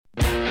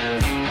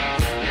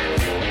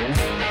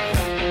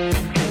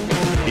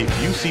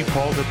see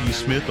Paul W.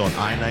 Smith on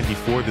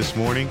I-94 this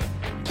morning,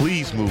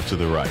 please move to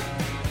the right.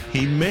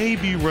 He may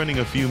be running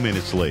a few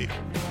minutes late.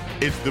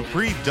 It's the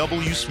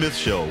Pre-W. Smith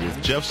Show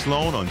with Jeff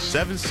Sloan on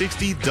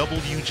 760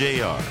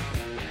 WJR. All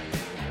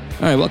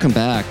right, welcome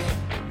back.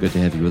 Good to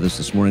have you with us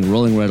this morning.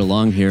 Rolling right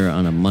along here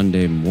on a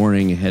Monday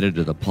morning, headed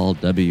to the Paul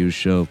W.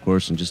 Show, of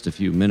course, in just a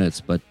few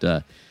minutes.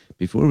 But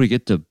before we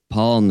get to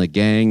Paul and the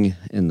gang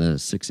in the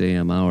 6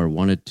 a.m. hour,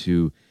 wanted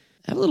to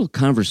have a little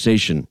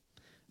conversation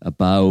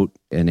about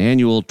an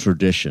annual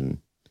tradition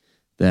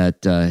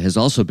that has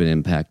also been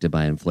impacted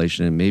by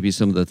inflation, and maybe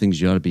some of the things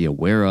you ought to be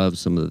aware of,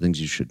 some of the things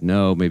you should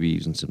know, maybe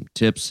using some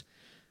tips.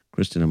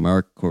 Kristen and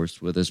Mark, of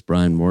course, with us,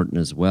 Brian Morton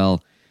as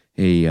well.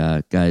 Hey,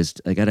 guys,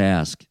 I got to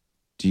ask,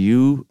 do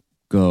you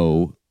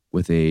go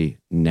with a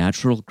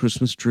natural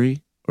Christmas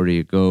tree, or do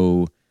you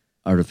go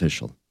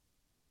artificial?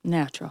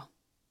 Natural.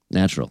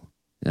 Natural,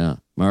 yeah.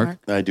 Mark?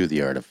 I do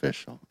the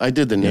artificial. I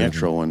did the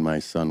natural when my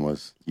son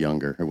was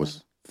younger. It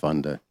was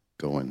fun to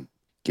go and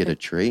get a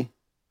tree,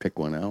 pick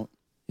one out.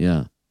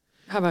 Yeah.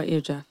 How about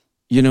you, Jeff?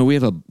 You know, we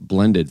have a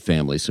blended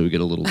family, so we get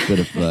a little bit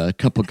of a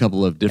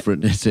couple of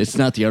different. It's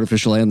not the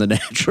artificial and the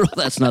natural.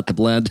 That's not the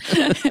blend.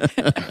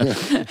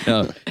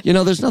 No. You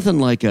know, there's nothing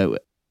like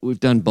we've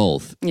done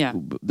both. Yeah.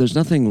 There's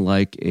nothing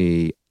like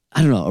a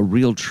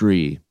real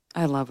tree.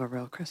 I love a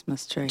real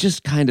Christmas tree.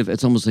 Just kind of,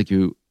 it's almost like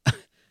you're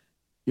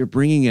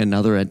bringing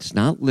another. It's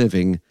not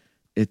living.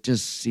 It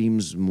just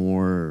seems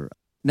more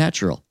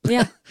natural.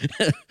 Yeah.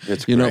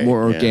 It's you know, great,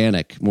 more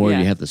organic, more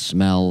you have the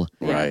smell.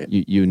 Right.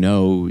 You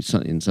know,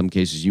 in some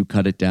cases you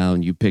cut it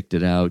down, you picked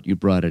it out, you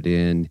brought it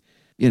in.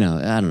 You know,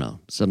 I don't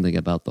know, something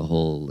about the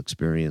whole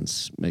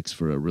experience makes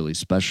for a really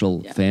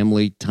special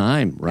family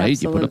time, right?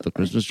 Absolutely. You put up the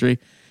Christmas tree.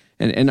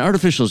 And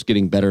artificial is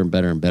getting better and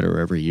better and better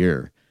every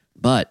year.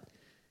 But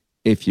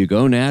if you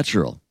go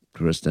natural,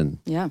 Kristen,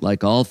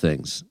 like all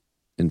things,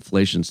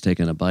 inflation's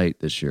taken a bite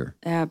this year.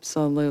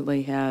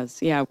 Absolutely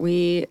has. Yeah,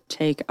 we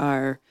take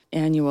our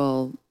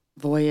annual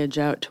voyage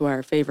out to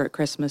our favorite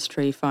Christmas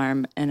tree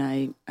farm, and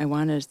I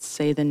want to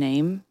say the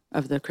name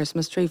of the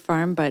Christmas tree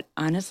farm, but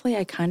honestly,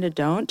 I kind of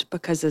don't,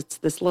 because it's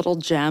this little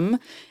gem,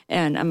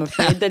 and I'm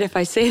afraid that if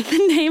I say the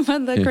name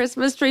of the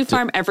Christmas tree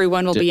farm,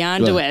 everyone will be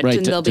onto it, right,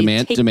 and they'll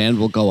demand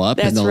will go up,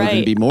 and there'll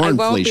even be more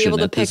inflation. I won't be able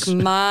to pick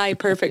my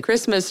perfect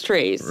Christmas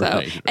tree.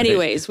 So,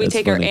 anyways, we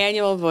take our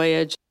annual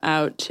voyage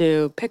out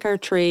to pick our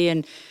tree,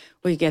 and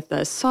we get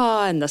the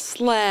saw and the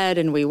sled,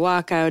 and we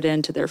walk out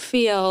into their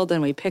field,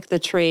 and we pick the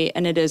tree,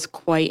 and it is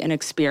quite an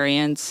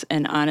experience.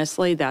 And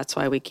honestly, that's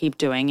why we keep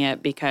doing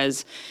it,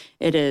 because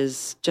it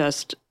is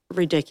just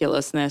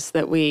ridiculousness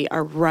that we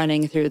are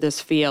running through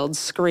this field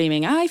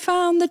screaming, "I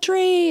found the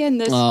tree!" And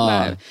this,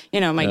 my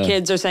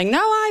kids are saying, "No,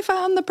 I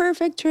found the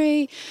perfect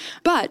tree."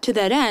 But to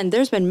that end,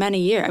 there's been many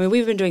years. I mean,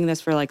 we've been doing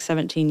this for like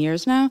 17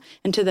 years now.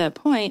 And to that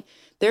point,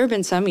 there have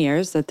been some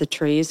years that the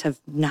trees have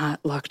not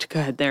looked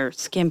good. They're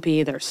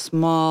skimpy, they're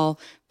small.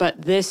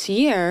 But this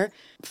year,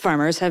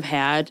 farmers have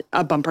had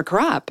a bumper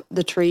crop.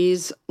 The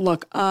trees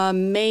look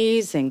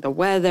amazing. The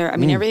weather, I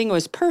mean, everything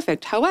was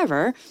perfect.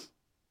 However,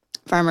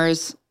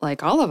 farmers,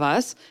 like all of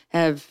us,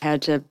 have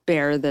had to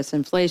bear this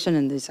inflation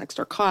and these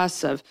extra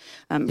costs of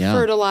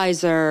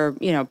fertilizer,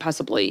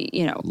 possibly,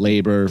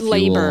 labor,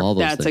 fuel, all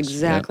those that's things.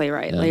 exactly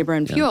right. Yeah. Labor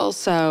and fuel.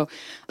 So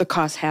the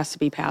cost has to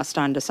be passed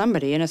on to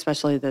somebody. And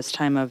especially this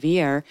time of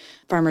year,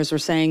 farmers were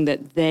saying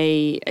that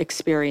they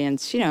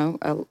experience,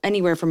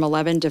 anywhere from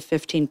 11 to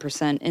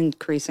 15%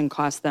 increase in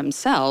cost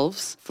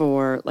themselves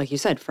for, like you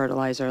said,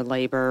 fertilizer,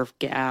 labor,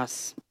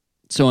 gas.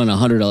 So on a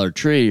 $100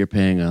 tree, you're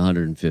paying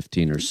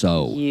 $115 or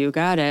so. You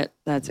got it.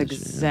 That's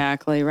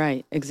exactly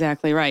right.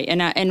 Exactly right.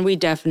 And we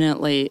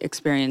definitely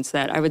experienced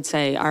that. I would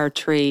say our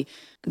tree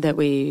that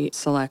we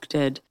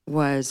selected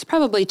was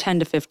probably $10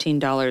 to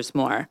 $15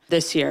 more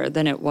this year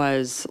than it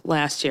was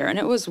last year. And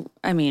it was,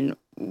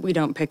 we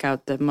don't pick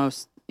out the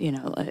most,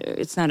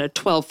 it's not a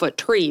 12-foot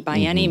tree by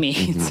any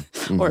means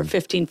or a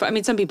 15-foot. I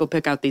mean, some people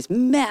pick out these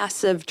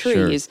massive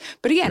trees. Sure.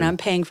 But again, I'm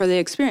paying for the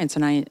experience,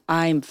 and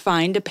I'm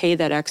fine to pay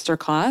that extra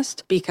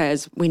cost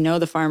because we know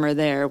the farmer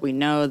there. We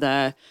know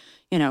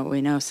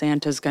we know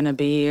Santa's going to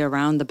be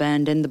around the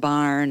bend in the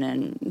barn.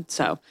 And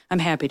so I'm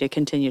happy to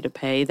continue to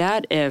pay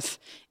that. If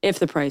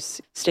the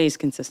price stays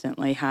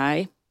consistently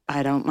high,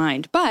 I don't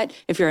mind. But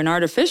if you're an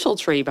artificial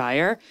tree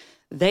buyer,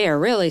 they are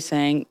really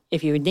saying,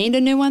 if you need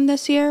a new one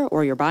this year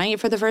or you're buying it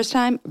for the first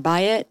time, buy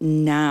it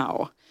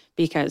now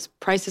because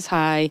price is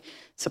high,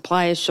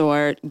 supply is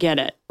short. Get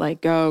it.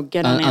 Like, go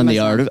get on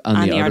Amazon.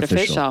 On the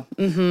artificial.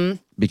 Mm-hmm.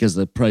 Because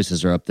the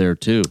prices are up there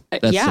too.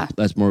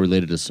 That's more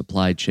related to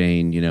supply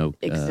chain,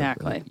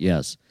 Exactly.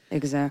 Yes.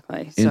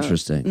 Exactly.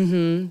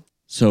 Interesting.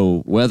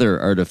 So whether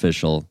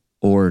artificial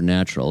or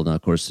natural. Now,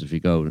 of course, if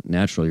you go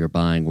natural, you're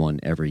buying one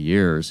every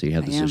year. So you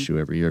have this issue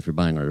every year. If you're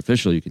buying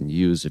artificial, you can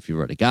use, if you've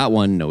already got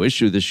one, no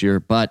issue this year.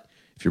 But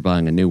if you're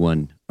buying a new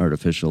one,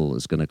 artificial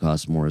is going to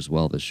cost more as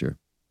well this year.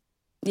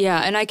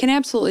 Yeah, and I can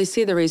absolutely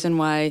see the reason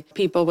why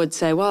people would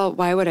say, well,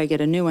 why would I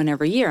get a new one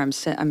every year?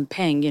 I'm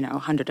paying,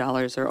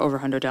 $100 or over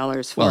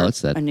 $100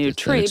 for a new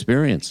tree. That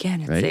experience.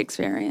 Again, it's right? the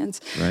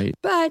experience. Right.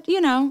 But,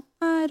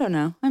 I don't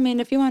know. I mean,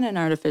 if you want an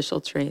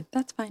artificial tree,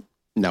 that's fine.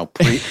 Now,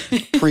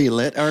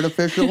 pre-lit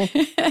artificial?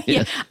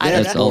 Yeah,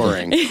 That's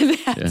boring.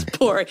 That's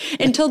boring.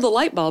 Until the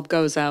light bulb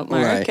goes out,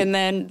 Mark, Right. and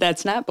then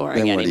that's not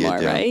boring Then what do you anymore,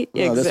 do? right?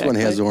 Well, this one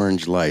has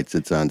orange lights.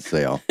 It's on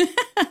sale.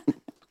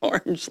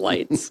 orange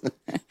lights.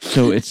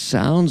 So it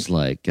sounds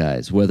like,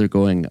 guys, whether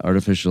going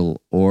artificial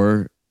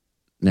or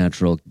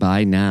natural,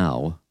 by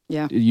now,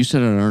 Yeah. you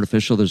said on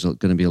artificial, there's going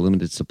to be a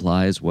limited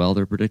supply as well,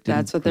 they're predicting?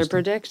 That's what they're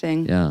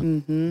predicting. Yeah.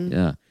 Mm-hmm.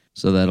 Yeah.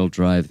 So that'll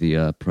drive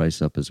the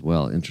price up as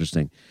well.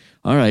 Interesting.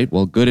 All right.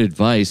 Well, good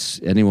advice.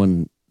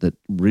 Anyone that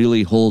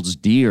really holds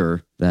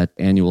dear that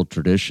annual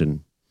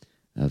tradition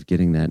of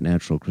getting that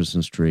natural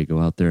Christmas tree, go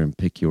out there and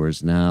pick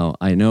yours now.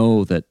 I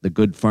know that the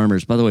good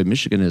farmers, by the way,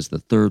 Michigan is the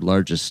third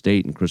largest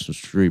state in Christmas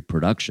tree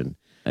production.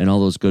 And all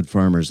those good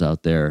farmers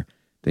out there,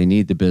 they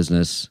need the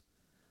business.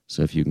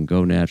 So if you can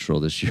go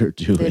natural this year,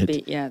 do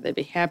it. They'd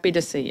be happy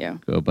to see you.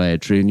 Go buy a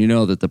tree. And you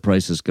know that the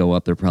prices go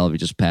up. They're probably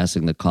just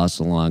passing the costs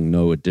along.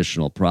 No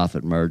additional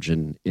profit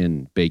margin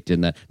baked in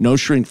that. No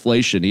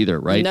shrinkflation either,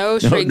 right? No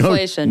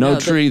shrinkflation.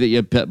 No tree that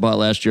you bought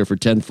last year for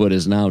 10 foot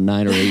is now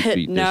 9 or 8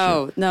 feet.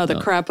 No, the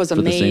crop was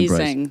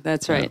amazing.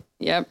 That's right.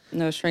 Yeah. Yep.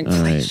 No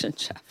shrinkflation,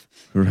 Jeff.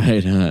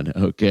 Right on.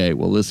 Okay.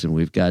 Well, listen,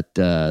 we've got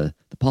the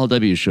Paul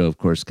W. Show, of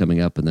course,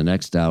 coming up in the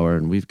next hour.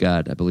 And we've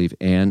got, I believe,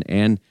 Ann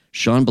and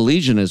Sean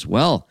Belegian as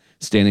well,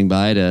 standing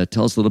by to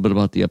tell us a little bit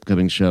about the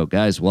upcoming show.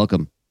 Guys,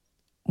 welcome.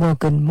 Well,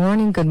 good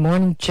morning,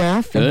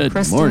 Jeff and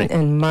Kristen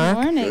and Mark.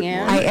 Good morning,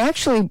 Ann. I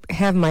actually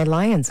have my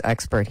Lions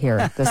expert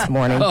here this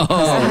morning.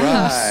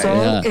 I'm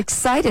so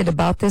excited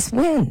about this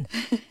win.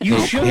 You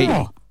should.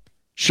 Hey,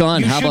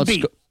 Sean, how about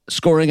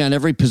scoring on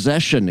every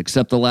possession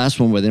except the last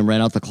one where they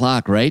ran out the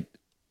clock, right?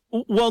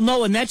 Well,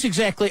 no, and that's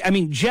exactly, I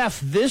mean, Jeff,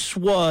 this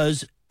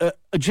was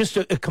just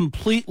a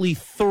completely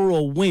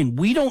thorough win.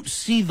 We don't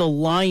see the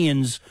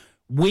Lions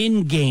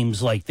win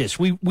games like this.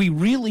 We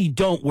really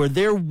don't, where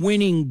they're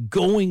winning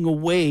going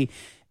away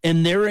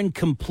and they're in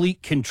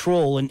complete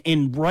control.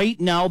 And right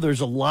now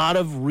there's a lot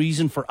of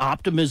reason for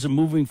optimism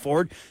moving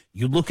forward.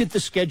 You look at the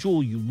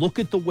schedule, you look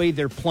at the way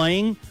they're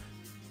playing.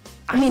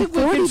 I mean,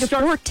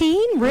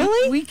 40-14,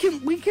 really?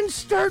 We can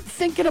start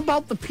thinking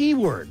about the P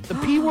word. The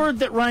P word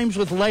that rhymes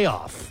with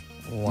layoff.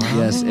 Wow.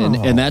 Yes,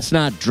 and that's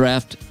not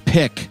draft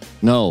pick.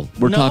 No,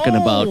 we're talking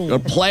about a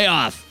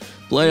playoff.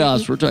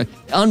 Playoffs. We're talking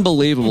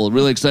unbelievable,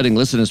 really exciting.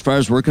 Listen, as far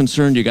as we're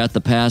concerned, you got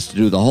the pass to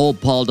do the whole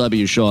Paul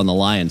W. Show on the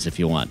Lions if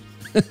you want.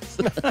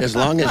 As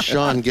long as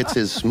Sean gets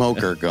his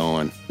smoker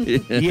going.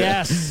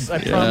 Yes, I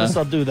promise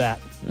I'll do that.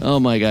 Oh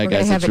my God,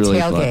 guys, it's really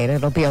fun. We're going to have a tailgate.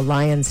 It'll be a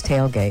Lions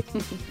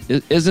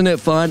tailgate. Isn't it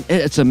fun?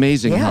 It's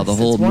amazing how the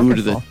whole mood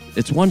of wonderful.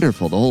 it's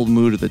wonderful. The whole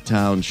mood of the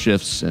town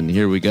shifts, and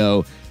here we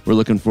go. We're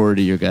looking forward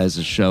to your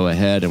guys' show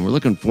ahead, and we're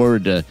looking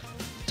forward to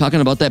talking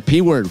about that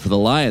P word for the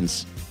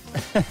Lions.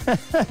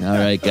 All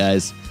right,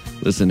 guys.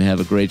 Listen, have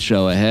a great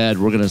show ahead.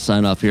 We're going to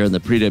sign off here on the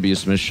Pre-W.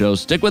 Smith Show.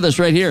 Stick with us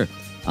right here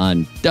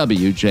on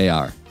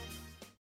WJR.